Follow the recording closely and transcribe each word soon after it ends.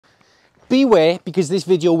beware, because this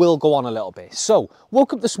video will go on a little bit. So,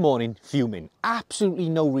 woke up this morning fuming. Absolutely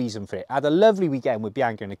no reason for it. I had a lovely weekend with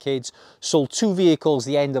Bianca and the kids. Sold 2 vehicles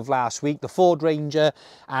the end of last week. The Ford Ranger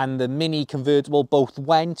and the Mini convertible both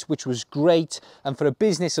went, which was great. And for a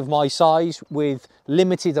business of my size with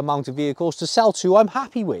limited amount of vehicles to sell to, I'm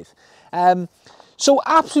happy with. So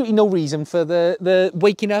absolutely no reason for the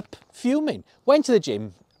waking up fuming. Went to the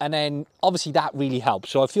gym. And then obviously that really helps.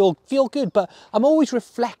 So I feel good, but I'm always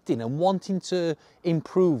reflecting and wanting to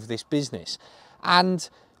improve this business. And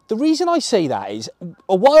the reason I say that is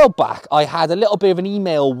a while back, I had a little bit of an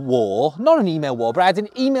email war, not an email war, but I had an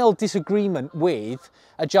email disagreement with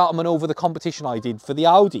a gentleman over the competition I did for the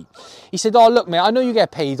Audi. He said, oh, look, mate, I know you get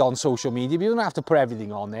paid on social media, but you don't have to put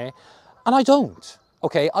everything on there. And I don't,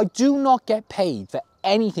 okay? I do not get paid for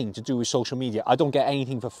anything to do with social media. I don't get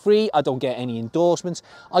anything for free. I don't get any endorsements.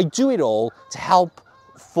 I do it all to help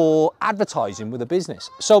for advertising with a business.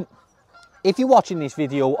 So if you're watching this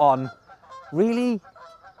video on, really,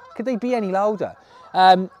 could they be any louder?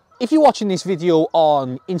 If you're watching this video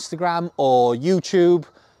on Instagram or YouTube,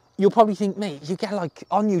 you'll probably think, mate, you get like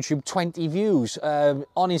on YouTube 20 views,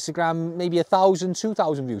 on Instagram maybe 1,000,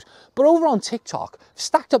 2,000 views. But over on TikTok,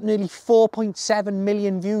 stacked up nearly 4.7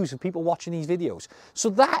 million views of people watching these videos.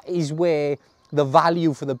 So that is where the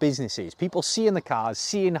value for the business is. People seeing the cars,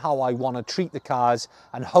 seeing how I want to treat the cars,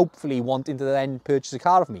 and hopefully wanting to then purchase a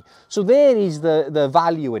car from me. So there is the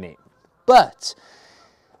value in it. But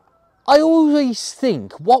I always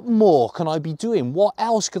think, what more can I be doing? What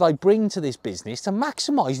else could I bring to this business to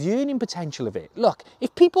maximise the earning potential of it? Look,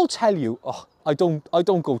 if people tell you, oh, I don't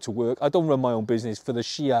go to work, I don't run my own business for the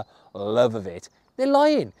sheer love of it, they're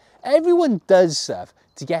lying. Everyone does stuff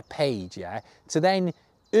to get paid, yeah? To then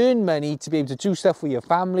earn money, to be able to do stuff for your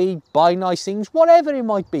family, buy nice things, whatever it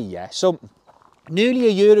might be, yeah? So nearly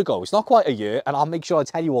a year ago, it's not quite a year, and I'll make sure I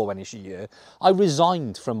tell you all when it's a year, I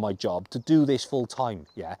resigned from my job to do this full time,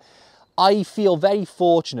 yeah? I feel very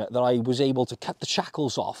fortunate that I was able to cut the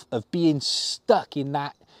shackles off of being stuck in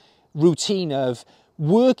that routine of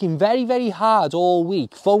working very, very hard all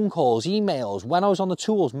week. Phone calls, emails, when I was on the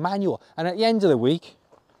tools, manual. And at the end of the week,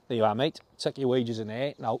 there you are, mate. Tuck your wages in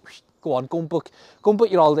there. Now, go on, go and book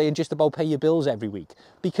your holiday and just about pay your bills every week.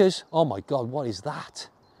 Because, oh my God, what is that?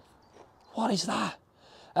 What is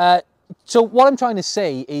that? So what I'm trying to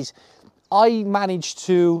say is I managed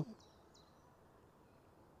to...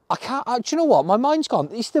 do you know what? My mind's gone.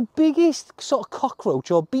 It's the biggest sort of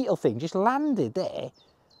cockroach or beetle thing just landed there.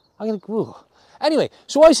 I'm going to... Ugh. Anyway,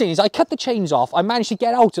 so what I was saying is I cut the chains off. I managed to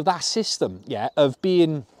get out of that system, yeah, of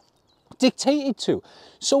being dictated to.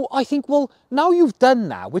 So I think, well, now you've done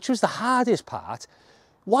that, which was the hardest part,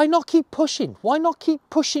 why not keep pushing? Why not keep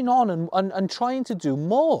pushing on and trying to do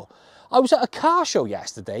more? I was at a car show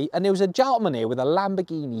yesterday and there was a gentleman here with a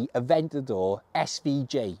Lamborghini Aventador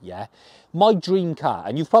SVJ, yeah? My dream car,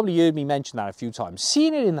 and you've probably heard me mention that a few times.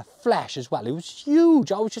 Seeing it in the flesh as well, it was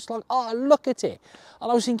huge. I was just like, oh, look at it.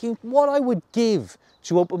 And I was thinking what I would give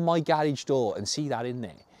to open my garage door and see that in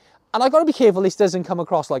there. And I got to be careful this doesn't come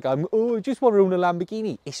across like I just want to own a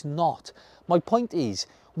Lamborghini. It's not. My point is,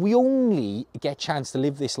 we only get a chance to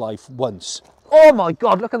live this life once. Oh my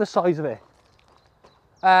God, look at the size of it.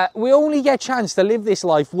 We only get a chance to live this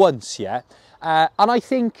life once, yeah? And I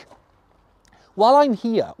think, while I'm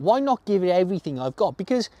here, why not give it everything I've got?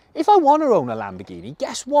 Because if I want to own a Lamborghini,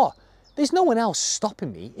 guess what? There's no one else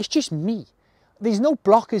stopping me. It's just me. There's no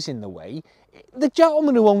blockers in the way. The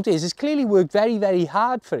gentleman who owned it has clearly worked very, very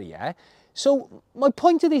hard for it, yeah? So my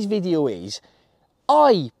point of this video is,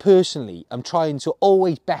 I personally am trying to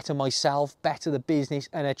always better myself, better the business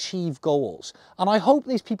and achieve goals. And I hope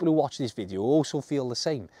there's people who watch this video who also feel the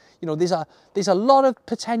same. You know, there's a lot of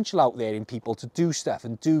potential out there in people to do stuff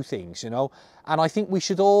and do things, you know. And I think we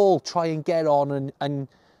should all try and get on and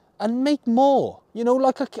make more. You know,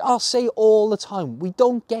 like I'll say all the time, we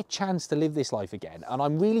don't get a chance to live this life again. And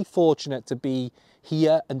I'm really fortunate to be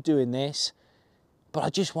here and doing this. But I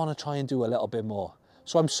just want to try and do a little bit more.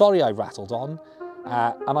 So I'm sorry I rattled on.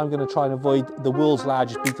 And I'm going to try and avoid the world's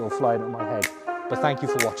largest beetle flying at my head. But thank you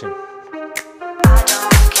for watching.